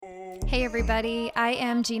Hey everybody, I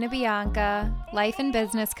am Gina Bianca, life and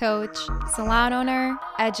business coach, salon owner,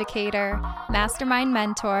 educator, mastermind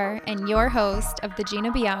mentor, and your host of the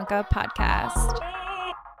Gina Bianca podcast.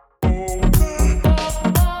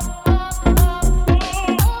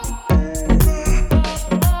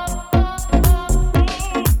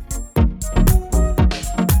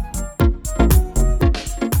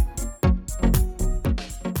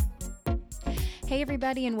 Hey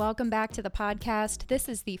everybody, and welcome back to the podcast. This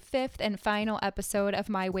is the fifth and final episode of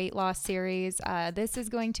my weight loss series. This is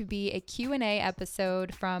going to be a Q&A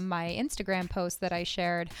episode from my Instagram post that I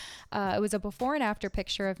shared. It was a before and after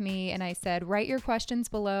picture of me, and I said, write your questions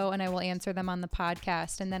below and I will answer them on the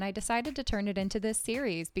podcast. And then I decided to turn it into this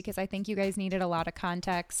series because I think you guys needed a lot of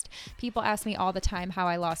context. People ask me all the time how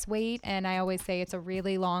I lost weight, and I always say it's a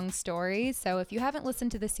really long story. So if you haven't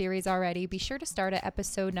listened to the series already, be sure to start at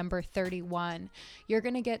episode number 31. You're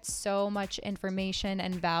going to get so much information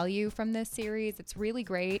and value from this series. It's really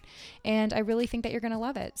great, and I really think that you're going to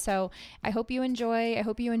love it. So I hope you enjoy. I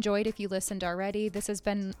hope you enjoyed if you listened already. This has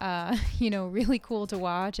been, really cool to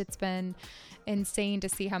watch. It's been insane to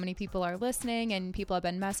see how many people are listening, and people have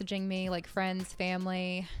been messaging me, like friends,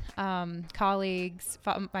 family, colleagues,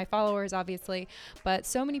 my followers, obviously, but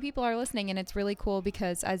so many people are listening, and it's really cool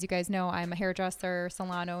because, as you guys know, I'm a hairdresser,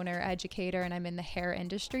 salon owner, educator, and I'm in the hair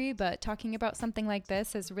industry, but talking about something like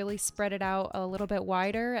this has really spread it out a little bit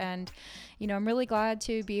wider, and I'm really glad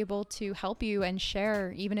to be able to help you and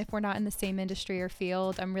share, even if we're not in the same industry or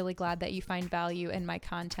field. I'm really glad that you find value in my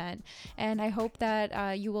content, and I hope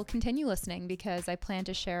that you will continue listening, because I plan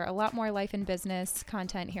to share a lot more life and business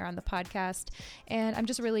content here on the podcast, and I'm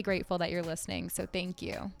just really grateful that you're listening, so thank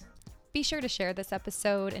you. Be sure to share this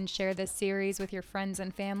episode and share this series with your friends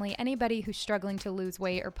and family, anybody who's struggling to lose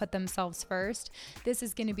weight or put themselves first. This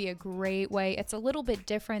is going to be a great way. It's a little bit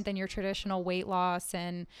different than your traditional weight loss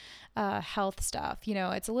and health stuff.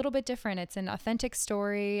 It's a little bit different. It's an authentic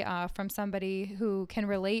story from somebody who can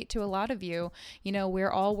relate to a lot of you.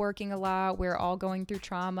 We're all working a lot. We're all going through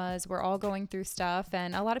traumas. We're all going through stuff,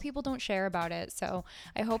 and a lot of people don't share about it. So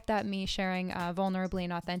I hope that me sharing vulnerably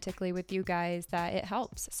and authentically with you guys, that it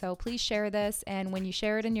helps. So please share this, and when you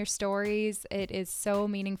share it in your stories, it is so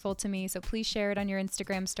meaningful to me. So please share it on your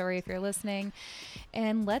Instagram story if you're listening,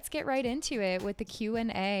 and let's get right into it with the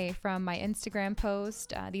Q&A from my Instagram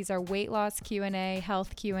post. These are weight loss Q&A,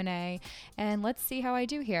 health Q&A, and let's see how I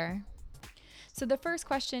do here. So the first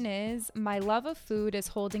question is, my love of food is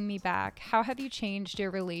holding me back. How have you changed your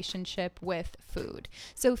relationship with food?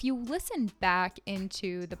 So if you listen back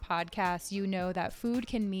into the podcast, you know that food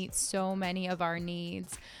can meet so many of our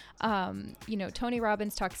needs. Tony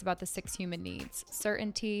Robbins talks about the 6 human needs: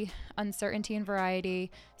 certainty, uncertainty and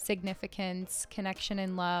variety, significance, connection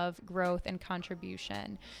and love, growth, and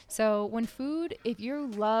contribution. So if you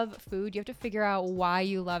love food, you have to figure out why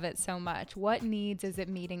you love it so much. What needs is it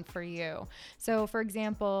meeting for you? So for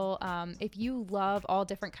example, if you love all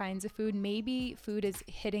different kinds of food, maybe food is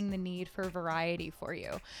hitting the need for variety for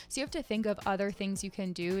you. So you have to think of other things you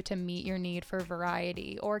can do to meet your need for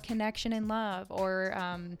variety or connection and love, or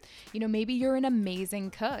maybe you're an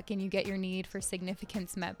amazing cook and you get your need for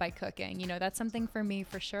significance met by cooking. That's something for me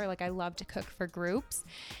for sure. Like, I love to cook for groups,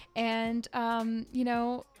 and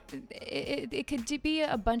it could be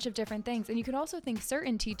a bunch of different things. And you could also think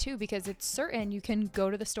certainty too, because it's certain you can go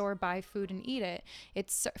to the store, buy food, and eat it.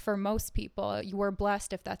 It's, for most people, we're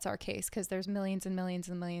blessed if that's our case, because there's millions and millions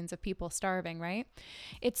and millions of people starving, right?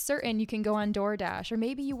 It's certain you can go on DoorDash, or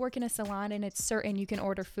maybe you work in a salon and it's certain you can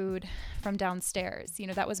order food from downstairs.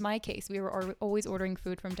 That was my case. We were always ordering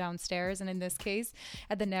food from downstairs, and in this case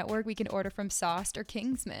at the network, we can order from Sauced or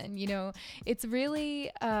Kingsman. It's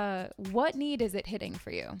really what need is it hitting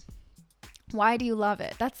for you? Why do you love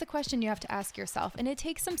it? That's the question you have to ask yourself, and it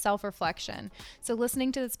takes some self-reflection. So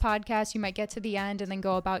listening to this podcast, you might get to the end and then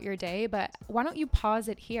go about your day, but why don't you pause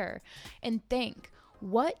it here and think,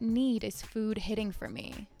 what need is food hitting for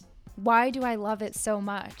me? Why do I love it so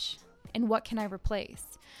much? And what can I replace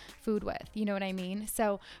food with? You know what I mean?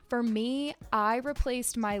 So for me, I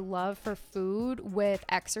replaced my love for food with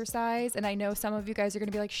exercise. And I know some of you guys are going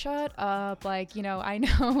to be like, shut up. Like, I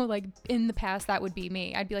know, like, in the past, that would be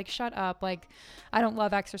me. I'd be like, shut up. Like, I don't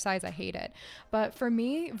love exercise. I hate it. But for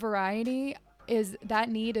me, variety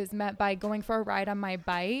need is met by going for a ride on my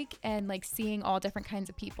bike and like seeing all different kinds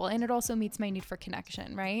of people. And it also meets my need for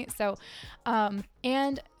connection, right? So,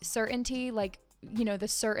 and certainty, like, the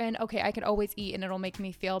certain, okay, I could always eat and it'll make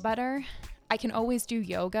me feel better. I can always do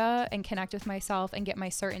yoga and connect with myself and get my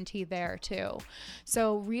certainty there too.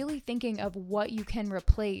 So really thinking of what you can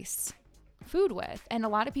replace food with. And a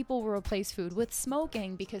lot of people will replace food with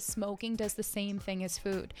smoking, because smoking does the same thing as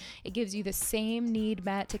food. It gives you the same need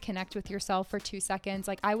met to connect with yourself for 2 seconds.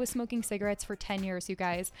 Like, I was smoking cigarettes for 10 years, you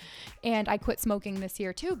guys, and I quit smoking this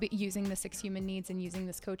year too, but using the 6 Human Needs and using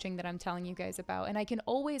this coaching that I'm telling you guys about. And I can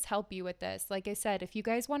always help you with this. Like I said, if you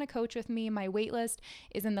guys want to coach with me, my waitlist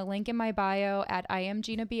is in the link in my bio at I am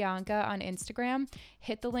Gina Bianca on Instagram.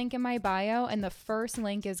 Hit the link in my bio, and the first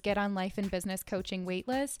link is Get on Life and Business Coaching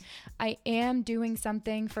Waitlist. I am doing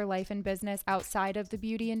something for life and business outside of the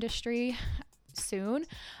beauty industry soon.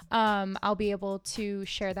 I'll be able to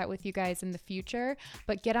share that with you guys in the future,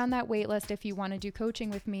 but get on that wait list if you want to do coaching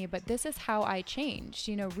with me. But this is how I changed,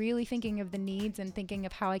 really thinking of the needs and thinking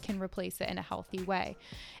of how I can replace it in a healthy way.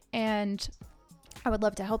 And I would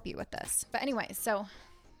love to help you with this. But anyway, so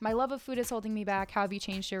my love of food is holding me back. How have you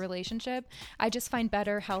changed your relationship? I just find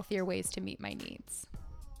better, healthier ways to meet my needs.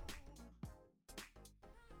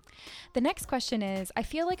 The next question is, I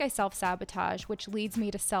feel like I self-sabotage, which leads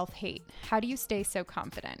me to self-hate. How do you stay so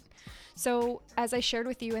confident? So as I shared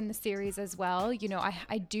with you in the series as well,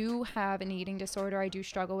 I do have an eating disorder. I do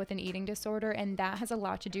struggle with an eating disorder, and that has a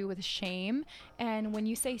lot to do with shame. And when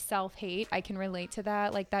you say self-hate, I can relate to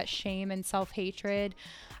that, like that shame and self-hatred.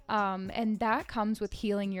 And that comes with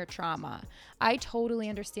healing your trauma. I totally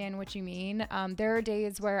understand what you mean. There are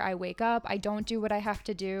days where I wake up, I don't do what I have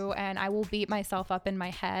to do, and I will beat myself up in my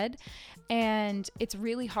head. And it's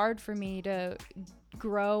really hard for me to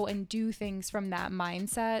grow and do things from that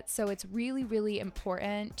mindset. So it's really, really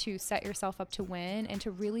important to set yourself up to win and to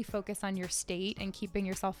really focus on your state and keeping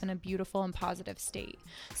yourself in a beautiful and positive state.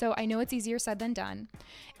 So I know it's easier said than done.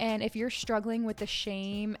 And if you're struggling with the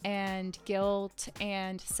shame and guilt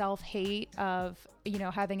and self-hate of,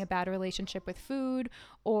 having a bad relationship with food,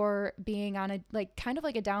 or being on a kind of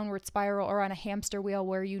like a downward spiral or on a hamster wheel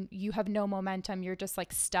where you have no momentum, you're just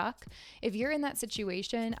like stuck. If you're in that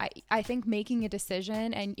situation, I think making a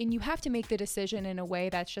decision, and you have to make the decision in a way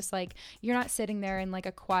that's just like, you're not sitting there in like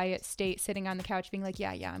a quiet state, sitting on the couch being like,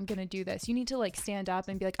 yeah, I'm gonna do this. You need to like stand up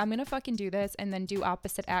and be like, I'm gonna fucking do this, and then do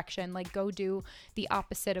opposite action. Like, go do the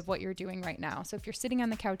opposite of what you're doing right now. So if you're sitting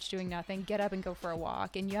on the couch doing nothing, get up and go for a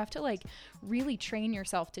walk. And you have to like really train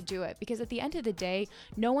yourself to do it, because at the end of the day,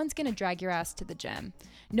 no one's going to drag your ass to the gym.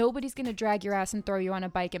 Nobody's going to drag your ass and throw you on a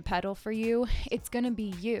bike and pedal for you. It's going to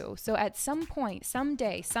be you. So at some point,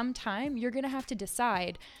 someday, sometime, you're going to have to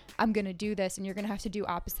decide, I'm going to do this, and you're going to have to do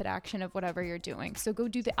opposite action of whatever you're doing. So go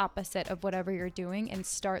do the opposite of whatever you're doing and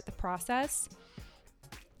start the process.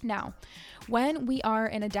 Now, when we are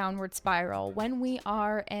in a downward spiral, when we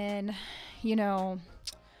are in,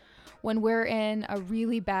 when we're in a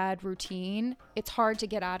really bad routine, it's hard to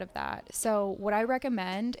get out of that. So what I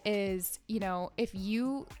recommend is, if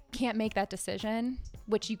you can't make that decision,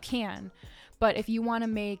 which you can, but if you want to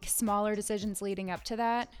make smaller decisions leading up to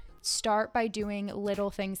that, start by doing little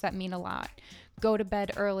things that mean a lot. Go to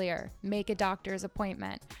bed earlier, make a doctor's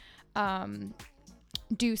appointment,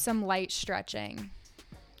 do some light stretching,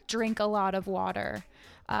 drink a lot of water,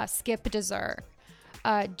 skip dessert.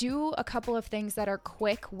 Do a couple of things that are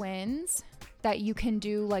quick wins that you can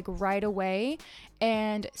do like right away,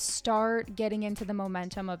 and start getting into the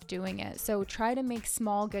momentum of doing it. So try to make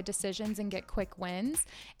small good decisions and get quick wins.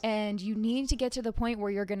 And you need to get to the point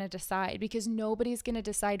where you're going to decide, because nobody's going to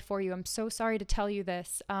decide for you. I'm so sorry to tell you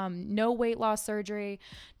this. No weight loss surgery,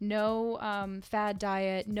 no fad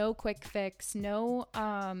diet, no quick fix, no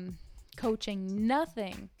coaching,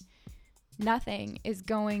 nothing is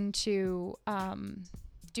going to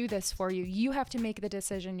do this for you. You have to make the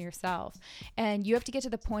decision yourself, and you have to get to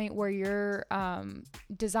the point where your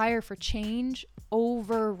desire for change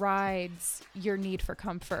overrides your need for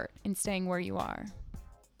comfort in staying where you are.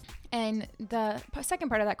 And the second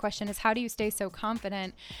part of that question is, how do you stay so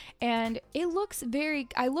confident? And I look very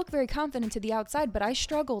confident to the outside, but I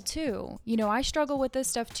struggle too. I struggle with this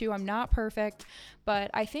stuff too. I'm not perfect, but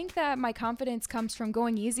I think that my confidence comes from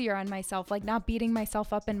going easier on myself, like not beating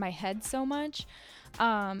myself up in my head so much.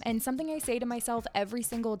 And something I say to myself every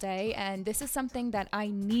single day, and this is something that I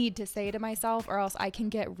need to say to myself, or else I can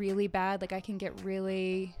get really bad. Like I can get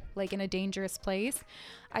really like in a dangerous place.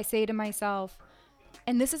 I say to myself,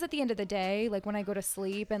 and this is at the end of the day, like when I go to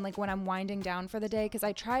sleep and like when I'm winding down for the day, because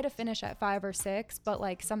I try to finish at 5 or 6, but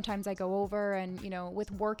like sometimes I go over, and with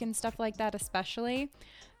work and stuff like that especially,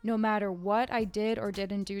 no matter what I did or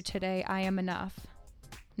didn't do today, I am enough.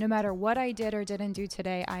 No matter what I did or didn't do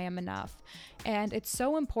today, I am enough. And it's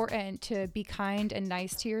so important to be kind and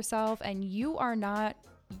nice to yourself, and you are not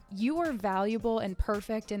you are valuable and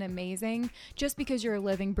perfect and amazing just because you're a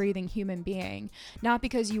living, breathing human being, not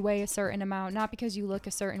because you weigh a certain amount, not because you look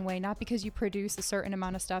a certain way, not because you produce a certain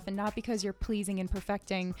amount of stuff, and not because you're pleasing and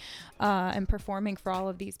perfecting and performing for all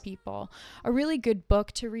of these people. A really good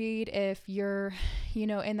book to read if you're,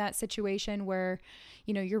 in that situation where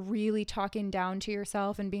you're really talking down to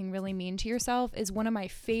yourself and being really mean to yourself is one of my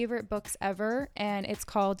favorite books ever. And it's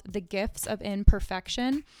called The Gifts of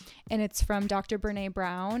Imperfection. And it's from Dr. Brene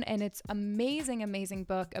Brown. And it's amazing, amazing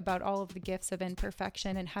book about all of the gifts of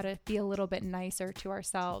imperfection and how to be a little bit nicer to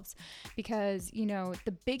ourselves. Because,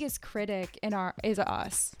 the biggest critic is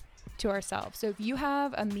us, to ourselves. So if you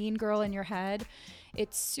have a mean girl in your head,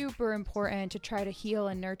 it's super important to try to heal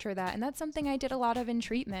and nurture that. And that's something I did a lot of in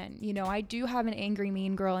treatment. I do have an angry,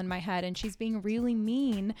 mean girl in my head, and she's being really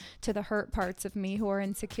mean to the hurt parts of me who are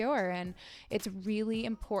insecure. And it's really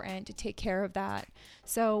important to take care of that.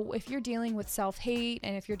 So if you're dealing with self-hate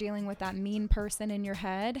and if you're dealing with that mean person in your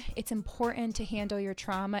head, it's important to handle your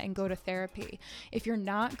trauma and go to therapy. If you're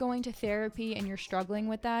not going to therapy and you're struggling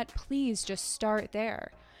with that, please just start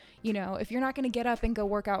there. If you're not going to get up and go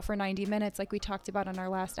work out for 90 minutes like we talked about on our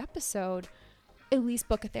last episode, at least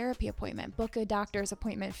book a therapy appointment, book a doctor's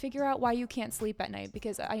appointment, figure out why you can't sleep at night,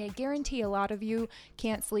 because I guarantee a lot of you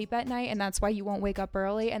can't sleep at night, and that's why you won't wake up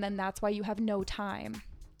early, and then that's why you have no time.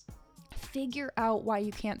 Figure out why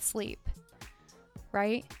you can't sleep,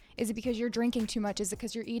 right? Is it because you're drinking too much? Is it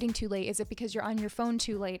because you're eating too late? Is it because you're on your phone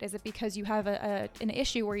too late? Is it because you have an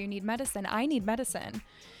issue where you need medicine? I need medicine.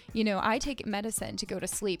 I take medicine to go to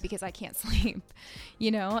sleep because I can't sleep,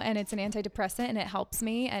 and it's an antidepressant and it helps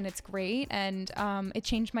me and it's great. And it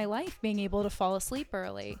changed my life being able to fall asleep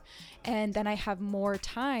early. And then I have more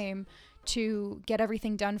time to get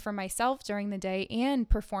everything done for myself during the day and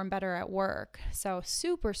perform better at work. So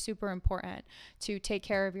super, super important to take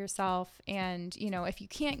care of yourself. And, if you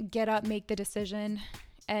can't get up, make the decision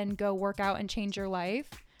and go work out and change your life,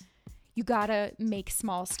 you gotta make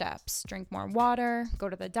small steps. Drink more water, go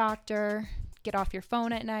to the doctor, get off your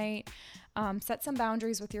phone at night, set some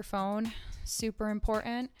boundaries with your phone, super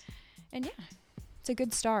important. And yeah, it's a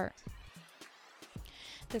good start.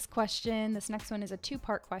 This next one is a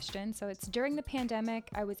 2-part question. So it's during the pandemic,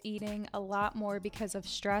 I was eating a lot more because of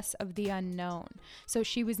stress of the unknown. So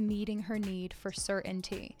she was meeting her need for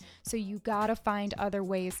certainty. So you gotta find other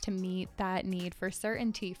ways to meet that need for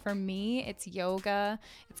certainty. For me, it's yoga,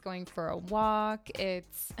 it's going for a walk,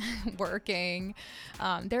 it's working.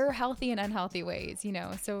 There are healthy and unhealthy ways,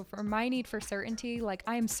 So for my need for certainty, like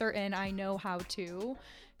I'm certain I know how to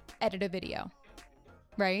edit a video.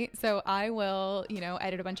 Right? So I will,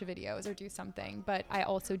 edit a bunch of videos or do something, but I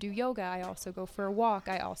also do yoga. I also go for a walk.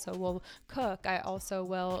 I also will cook. I also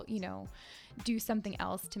will, do something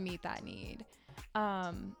else to meet that need.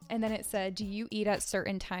 And then it said, do you eat at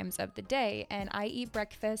certain times of the day? And I eat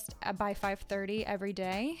breakfast by 5:30 every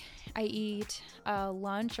day. I eat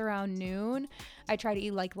lunch around noon. I try to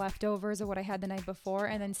eat like leftovers of what I had the night before.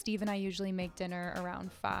 And then Steve and I usually make dinner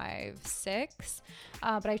around 5, 6.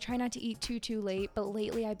 But I try not to eat too late. But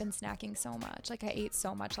lately I've been snacking so much. Like I ate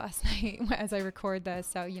so much last night as I record this.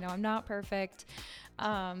 So, I'm not perfect.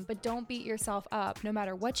 But don't beat yourself up. No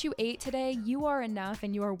matter what you ate today, you are enough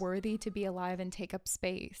and you are worthy to be alive and take up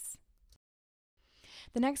space.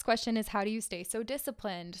 The next question is, how do you stay so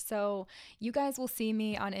disciplined? So you guys will see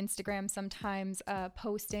me on Instagram sometimes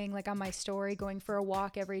posting like on my story, going for a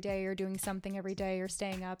walk every day or doing something every day or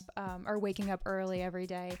staying up or waking up early every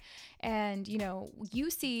day. And, you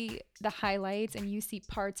see the highlights and you see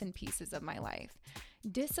parts and pieces of my life.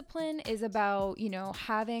 Discipline is about,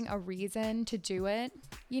 having a reason to do it,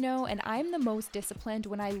 and I'm the most disciplined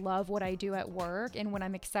when I love what I do at work and when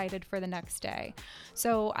I'm excited for the next day.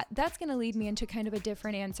 So that's going to lead me into kind of a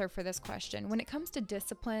different answer for this question. When it comes to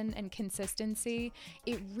discipline and consistency,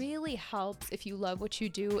 it really helps if you love what you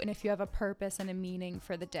do and if you have a purpose and a meaning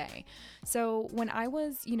for the day. So when I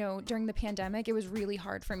was, during the pandemic, it was really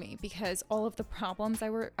hard for me because all of the problems I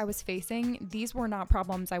was facing, these were not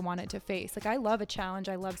problems I wanted to face. Like I love a challenge.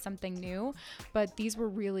 I love something new, but these were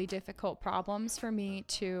really difficult problems for me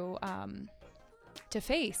to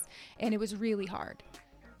face. And it was really hard.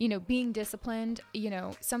 Being disciplined,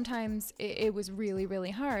 sometimes it was really,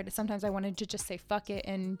 really hard. Sometimes I wanted to just say, fuck it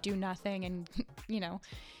and do nothing and,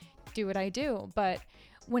 do what I do. But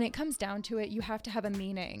when it comes down to it, you have to have a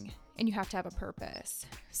meaning and you have to have a purpose.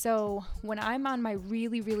 So when I'm on my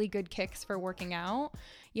really, really good kicks for working out,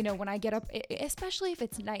 when I get up, especially if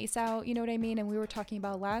it's nice out, you know what I mean? And we were talking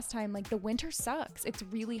about last time, like the winter sucks. It's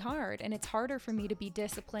really hard. And it's harder for me to be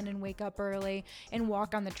disciplined and wake up early and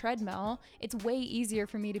walk on the treadmill. It's way easier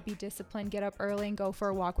for me to be disciplined, get up early and go for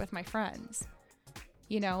a walk with my friends.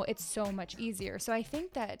 it's so much easier. So I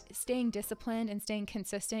think that staying disciplined and staying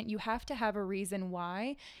consistent, you have to have a reason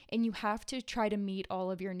why, and you have to try to meet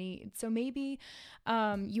all of your needs. So maybe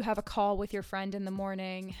you have a call with your friend in the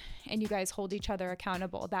morning and you guys hold each other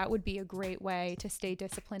accountable. That would be a great way to stay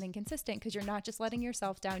disciplined and consistent, because you're not just letting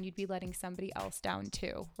yourself down, you'd be letting somebody else down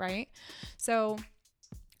too, right? So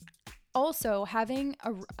also having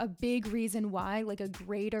a big reason why, like a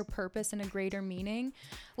greater purpose and a greater meaning.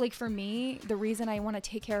 Like for me, the reason I want to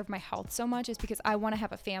take care of my health so much is because I want to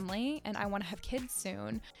have a family and I want to have kids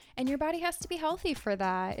soon. And your body has to be healthy for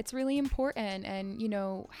that. It's really important. And,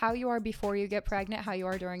 how you are before you get pregnant, how you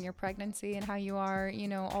are during your pregnancy, and how you are,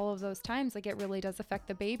 all of those times, like it really does affect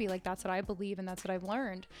the baby. Like that's what I believe and that's what I've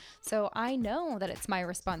learned. So I know that it's my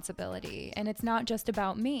responsibility and it's not just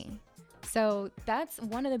about me. So that's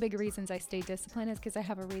one of the big reasons I stay disciplined, is because I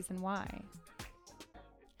have a reason why.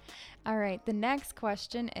 All right, the next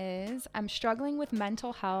question is, I'm struggling with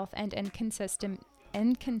mental health and inconsistency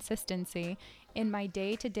in my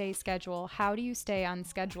day-to-day schedule. How do you stay on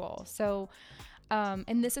schedule? So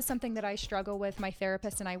and this is something that I struggle with. My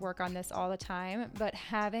therapist and I work on this all the time, but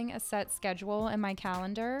having a set schedule in my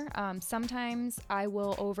calendar, sometimes I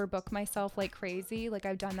will overbook myself like crazy. Like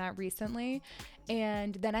I've done that recently,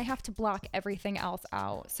 and then I have to block everything else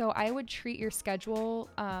out. So I would treat your schedule,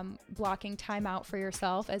 blocking time out for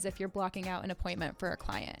yourself, as if you're blocking out an appointment for a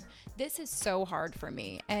client. This is so hard for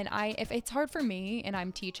me. And if it's hard for me and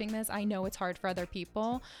I'm teaching this, I know it's hard for other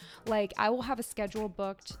people. Like I will have a schedule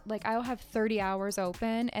booked, like I will have 30 hours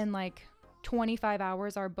open and like 25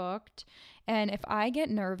 hours are booked. And if I get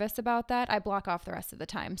nervous about that, I block off the rest of the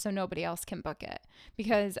time so nobody else can book it,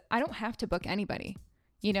 because I don't have to book anybody.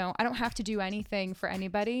 I don't have to do anything for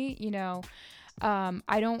anybody.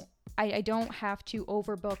 I don't have to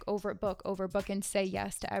overbook and say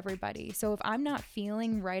yes to everybody. So if I'm not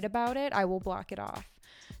feeling right about it, I will block it off.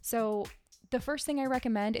 So the first thing I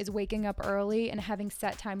recommend is waking up early and having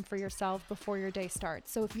set time for yourself before your day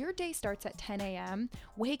starts. So if your day starts at 10 a.m.,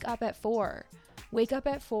 wake up at 4. Wake up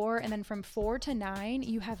at 4, and then from 4 to 9,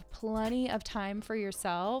 you have plenty of time for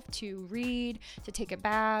yourself to read, to take a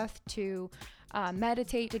bath, to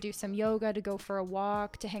meditate, to do some yoga, to go for a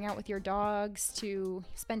walk, to hang out with your dogs, to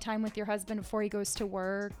spend time with your husband before he goes to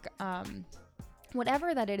work.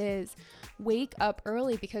 Whatever that it is, wake up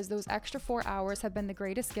early, because those extra 4 hours have been the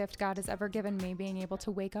greatest gift God has ever given me, being able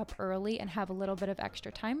to wake up early and have a little bit of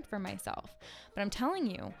extra time for myself. But I'm telling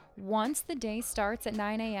you, once the day starts at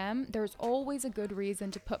 9 a.m., there's always a good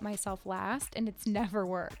reason to put myself last, and it's never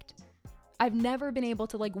worked. I've never been able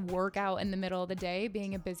to work out in the middle of the day,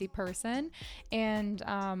 being a busy person, and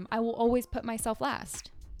I will always put myself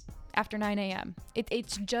last after 9 a.m.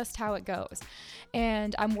 It's just how it goes.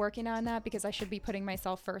 And I'm working on that, because I should be putting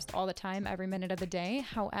myself first all the time, every minute of the day.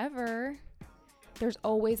 However, there's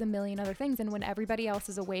always a million other things. And when everybody else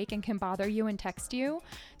is awake and can bother you and text you,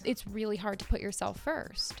 it's really hard to put yourself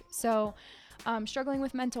first. So struggling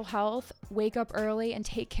with mental health, wake up early and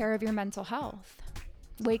take care of your mental health.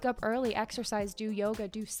 Wake up early, exercise, do yoga,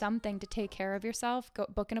 do something to take care of yourself. Go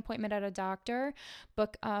book an appointment at a doctor,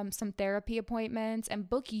 book some therapy appointments, and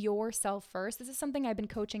book yourself first. This is something I've been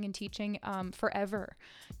coaching and teaching forever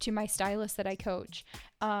to my stylists that I coach.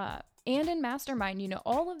 And in Mastermind,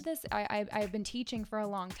 all of this I've been teaching for a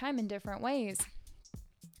long time in different ways.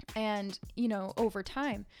 And, over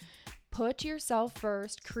time, put yourself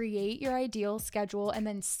first, create your ideal schedule, and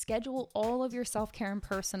then schedule all of your self-care and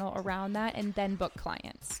personal around that, and then book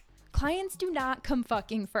clients. Clients do not come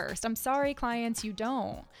fucking first. I'm sorry, clients, you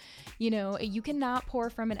don't. You cannot pour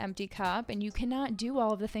from an empty cup, and you cannot do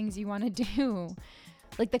all of the things you want to do.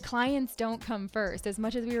 The clients don't come first. As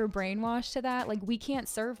much as we were brainwashed to that, we can't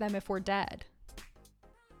serve them if we're dead.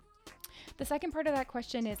 The second part of that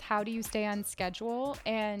question is, how do you stay on schedule?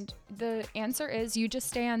 And the answer is, you just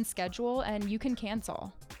stay on schedule and you can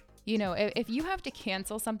cancel. If you have to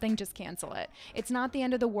cancel something, just cancel it. It's not the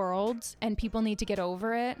end of the world, and people need to get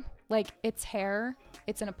over it. It's hair,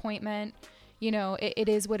 it's an appointment. It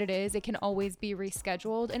is what it is. It can always be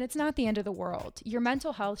rescheduled, and it's not the end of the world. Your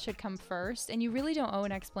mental health should come first, and you really don't owe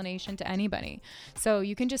an explanation to anybody. So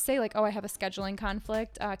you can just say I have a scheduling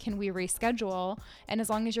conflict. Can we reschedule? And as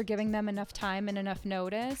long as you're giving them enough time and enough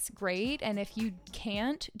notice, great. And if you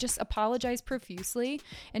can't, just apologize profusely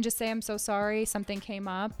and just say, I'm so sorry, something came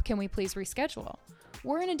up. Can we please reschedule?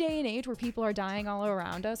 We're in a day and age where people are dying all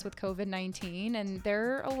around us with COVID-19, and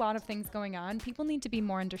there are a lot of things going on. People need to be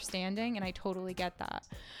more understanding, and I totally get that.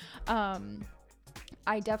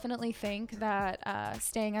 I definitely think that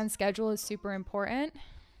staying on schedule is super important.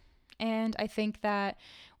 And I think that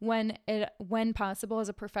when possible as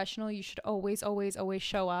a professional, you should always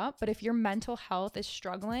show up. But if your mental health is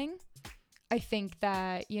struggling, I think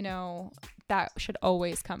that, that should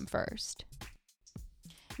always come first.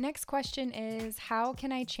 Next question is, how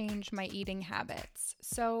can I change my eating habits?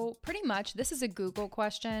 So pretty much this is a Google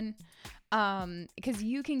question, because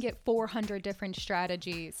you can get 400 different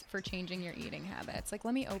strategies for changing your eating habits. Like,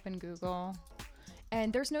 let me open Google.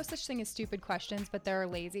 And there's no such thing as stupid questions, but there are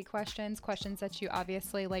lazy questions that you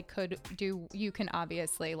obviously you can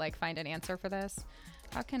obviously find an answer for this.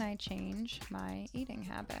 How can I change my eating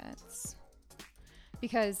habits?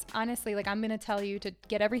 Because honestly, I'm going to tell you to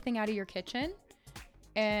get everything out of your kitchen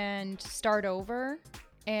and start over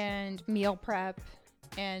and meal prep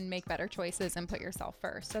and make better choices and put yourself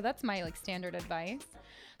first. So that's my standard advice.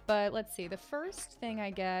 But let's see, the first thing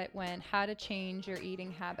I get when how to change your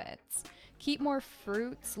eating habits: keep more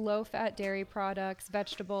fruits, low-fat dairy products,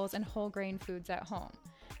 vegetables, and whole grain foods at home.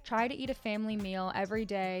 Try to eat a family meal every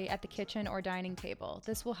day at the kitchen or dining table.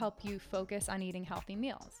 This will help you focus on eating healthy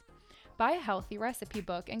meals. Buy a healthy recipe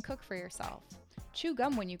book and cook for yourself. Chew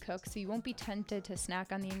gum when you cook so you won't be tempted to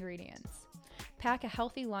snack on the ingredients. Pack a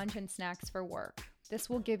healthy lunch and snacks for work. This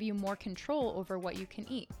will give you more control over what you can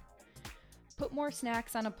eat. Put more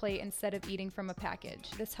snacks on a plate instead of eating from a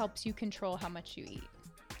package. This helps you control how much you eat.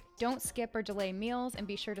 Don't skip or delay meals, and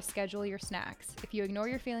be sure to schedule your snacks. If you ignore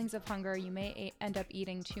your feelings of hunger, you may end up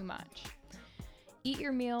eating too much. Eat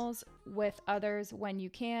your meals with others when you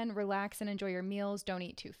can. Relax and enjoy your meals. Don't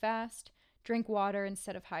eat too fast. Drink water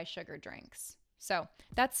instead of high sugar drinks. So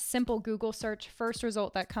that's simple Google search. First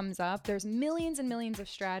result that comes up. There's millions and millions of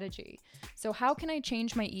strategy. So how can I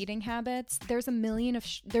change my eating habits? There's a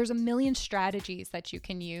million strategies that you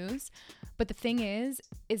can use. But the thing is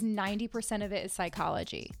 90% of it is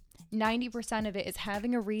psychology. 90% of it is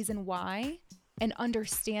having a reason why and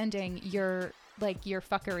understanding your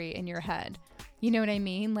fuckery in your head. You know what I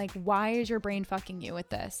mean? Why is your brain fucking you with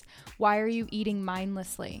this? Why are you eating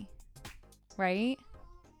mindlessly? Right?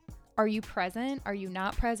 Are you present? Are you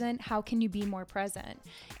not present? How can you be more present?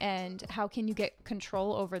 And how can you get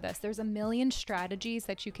control over this? There's a million strategies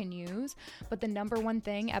that you can use, but the number one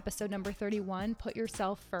thing, episode number 31, put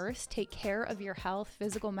yourself first. Take care of your health,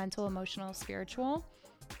 physical, mental, emotional, spiritual.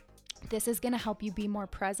 This is going to help you be more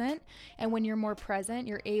present. And when you're more present,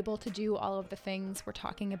 you're able to do all of the things we're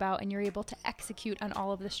talking about, and you're able to execute on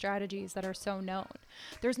all of the strategies that are so known.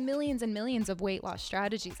 There's millions and millions of weight loss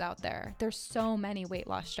strategies out there. There's so many weight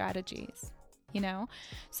loss strategies,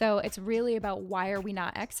 So it's really about why are we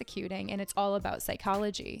not executing, and it's all about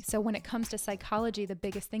psychology. So when it comes to psychology, the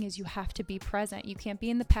biggest thing is you have to be present. You can't be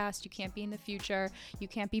in the past. You can't be in the future. You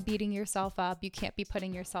can't be beating yourself up. You can't be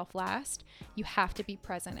putting yourself last. You have to be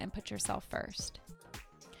present and put yourself first.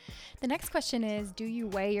 The next question is, do you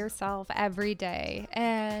weigh yourself every day?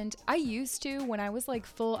 And I used to, when I was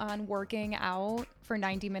full on working out for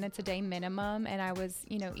 90 minutes a day minimum, and I was,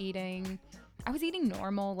 eating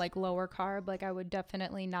normal, lower carb. I would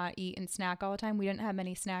definitely not eat and snack all the time. We didn't have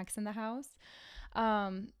many snacks in the house.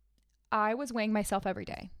 I was weighing myself every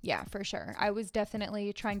day. Yeah, for sure. I was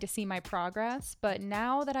definitely trying to see my progress. But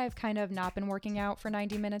now that I've kind of not been working out for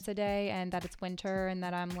 90 minutes a day, and that it's winter, and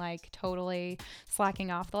that I'm totally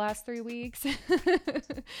slacking off the last 3 weeks,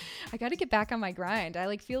 I got to get back on my grind.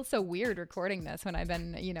 I feel so weird recording this when I've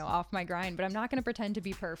been, off my grind, but I'm not going to pretend to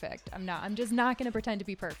be perfect. I'm just not going to pretend to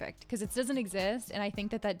be perfect, because it doesn't exist. And I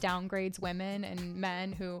think that downgrades women and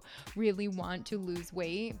men who really want to lose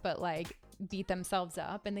weight, but beat themselves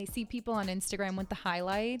up, and they see people on Instagram with the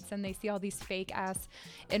highlights, and they see all these fake ass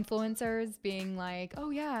influencers being oh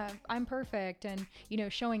yeah, I'm perfect, and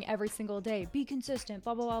showing every single day, be consistent,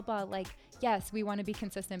 blah blah blah blah. Yes, we want to be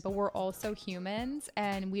consistent, but we're also humans,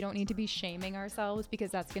 and we don't need to be shaming ourselves, because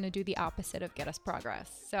that's going to do the opposite of get us progress.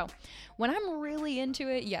 So when I'm really into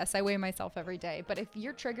it, yes, I weigh myself every day. But if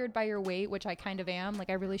you're triggered by your weight, which I kind of am,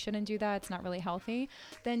 I really shouldn't do that, it's not really healthy,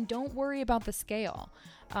 then don't worry about the scale.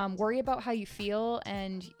 Worry about how you feel,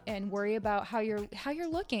 and worry about how you're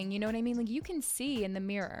looking. You know what I mean? You can see in the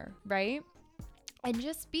mirror, right? And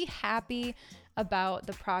just be happy about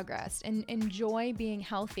the progress and enjoy being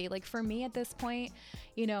healthy. For me at this point,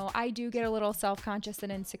 I do get a little self-conscious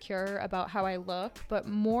and insecure about how I look, but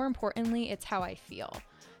more importantly, it's how I feel.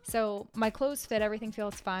 So my clothes fit, everything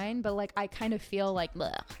feels fine, but I kind of feel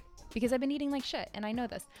bleh, because I've been eating shit, and I know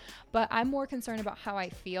this, but I'm more concerned about how I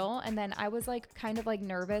feel. And then I was kind of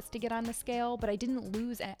nervous to get on the scale, but I didn't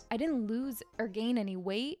lose or gain any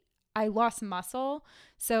weight. I lost muscle.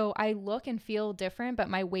 So I look and feel different, but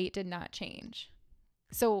my weight did not change.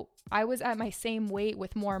 So I was at my same weight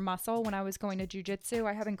with more muscle when I was going to jujitsu.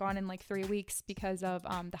 I haven't gone in like 3 weeks because of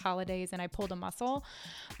the holidays, and I pulled a muscle.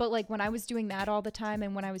 But like when I was doing that all the time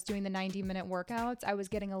and when I was doing the 90-minute workouts, I was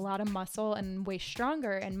getting a lot of muscle and way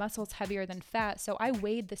stronger, and muscle's heavier than fat. So I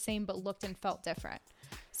weighed the same but looked and felt different.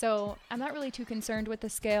 So I'm not really too concerned with the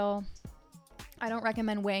scale. I don't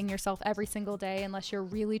recommend weighing yourself every single day unless you're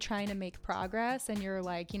really trying to make progress and you're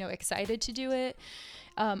like, excited to do it.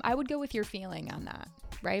 I would go with your feeling on that,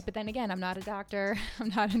 right? But then again, I'm not a doctor, I'm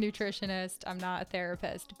not a nutritionist, I'm not a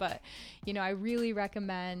therapist, but I really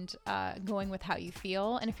recommend going with how you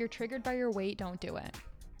feel. And if you're triggered by your weight, don't do it.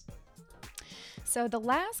 So the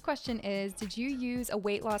last question is, did you use a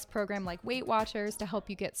weight loss program like Weight Watchers to help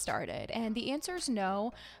you get started? And the answer is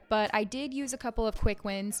no, but I did use a couple of quick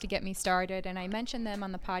wins to get me started, and I mentioned them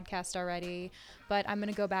on the podcast already, but I'm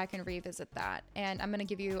going to go back and revisit that, and I'm going to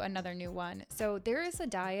give you another new one. So there is a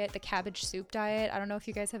diet, the cabbage soup diet. I don't know if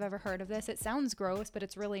you guys have ever heard of this. It sounds gross, but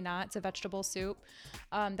it's really not. It's a vegetable soup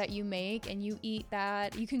that you make, and you eat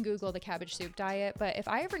that. You can Google the cabbage soup diet, but if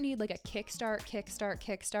I ever need like a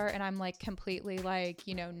kickstart, and I'm like completely like,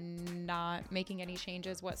 not making any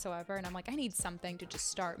changes whatsoever, and I'm like, I need something to just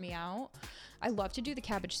start me out, I love to do the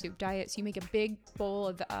cabbage soup diet. So you make a big bowl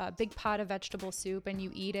of big pot of vegetable soup, and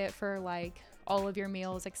you eat it for like all of your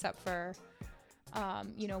meals except for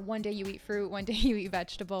one day you eat fruit, one day you eat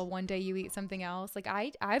vegetable, one day you eat something else. Like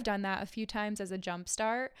I've done that a few times as a jump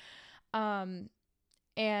start.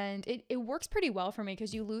 And it works pretty well for me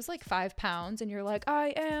because you lose like 5 pounds and you're like, I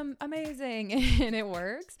am amazing. And it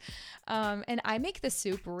works. And I make the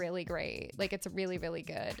soup really great. Like it's really, really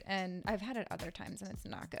good. And I've had it other times and it's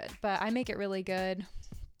not good, but I make it really good.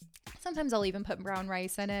 Sometimes I'll even put brown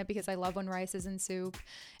rice in it because I love when rice is in soup,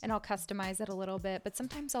 and I'll customize it a little bit. But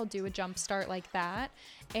sometimes I'll do a jump start like that.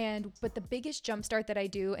 But the biggest jump start that I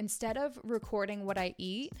do, instead of recording what I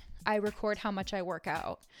eat, I record how much I work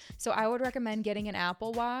out. So I would recommend getting an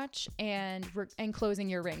Apple Watch and closing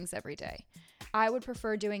your rings every day. I would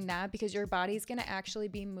prefer doing that because your body's going to actually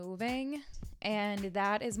be moving, and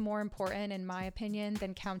that is more important in my opinion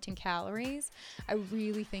than counting calories. I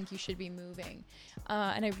really think you should be moving.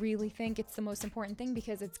 And I really think it's the most important thing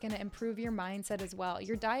because it's going to improve your mindset as well.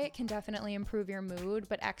 Your diet can definitely improve your mood,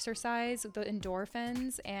 but exercise, the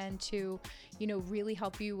endorphins, and to, really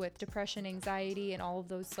help you with depression, anxiety, and all of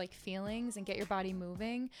those like feelings and get your body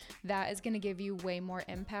moving, that is going to give you way more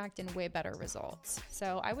impact and way better results.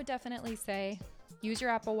 So I would definitely say use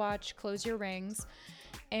your Apple Watch, close your rings,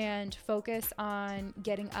 and focus on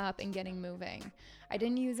getting up and getting moving. I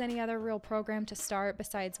didn't use any other real program to start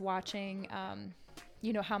besides watching,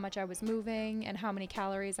 how much I was moving and how many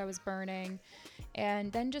calories I was burning.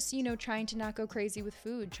 And then just, trying to not go crazy with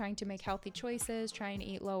food, trying to make healthy choices, trying to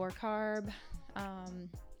eat lower carb.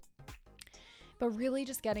 But really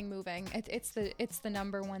just getting moving. It's the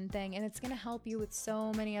number one thing, and it's going to help you with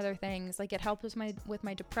so many other things. Like it helps with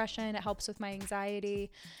my depression, it helps with my anxiety.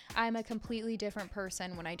 I'm a completely different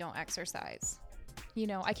person when I don't exercise.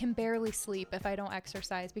 I can barely sleep if I don't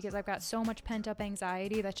exercise because I've got so much pent up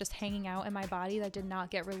anxiety that's just hanging out in my body that did not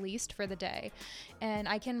get released for the day. And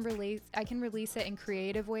I can release it in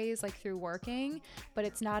creative ways like through working, but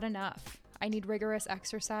it's not enough. I need rigorous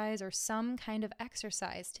exercise or some kind of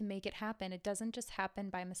exercise to make it happen. It doesn't just happen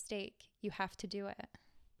by mistake. You have to do it.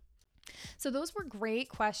 So those were great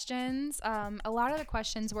questions. A lot of the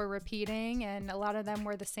questions were repeating, and a lot of them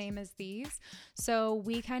were the same as these. So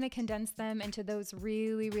we kind of condensed them into those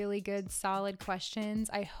really, really good, solid questions.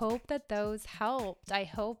 I hope that those helped. I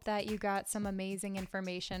hope that you got some amazing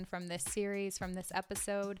information from this series, from this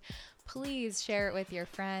episode. Please share it with your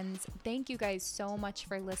friends. Thank you guys so much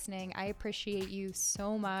for listening. I appreciate you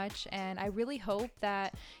so much. And I really hope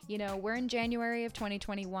that, we're in January of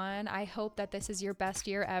 2021. I hope that this is your best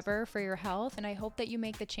year ever for your health. And I hope that you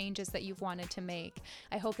make the changes that you've wanted to make.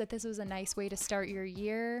 I hope that this was a nice way to start your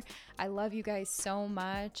year. I love you guys so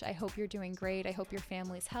much. I hope you're doing great. I hope your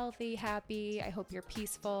family's healthy, happy. I hope you're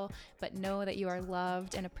peaceful, but know that you are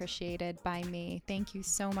loved and appreciated by me. Thank you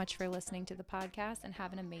so much for listening to the podcast, and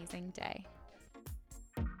have an amazing day.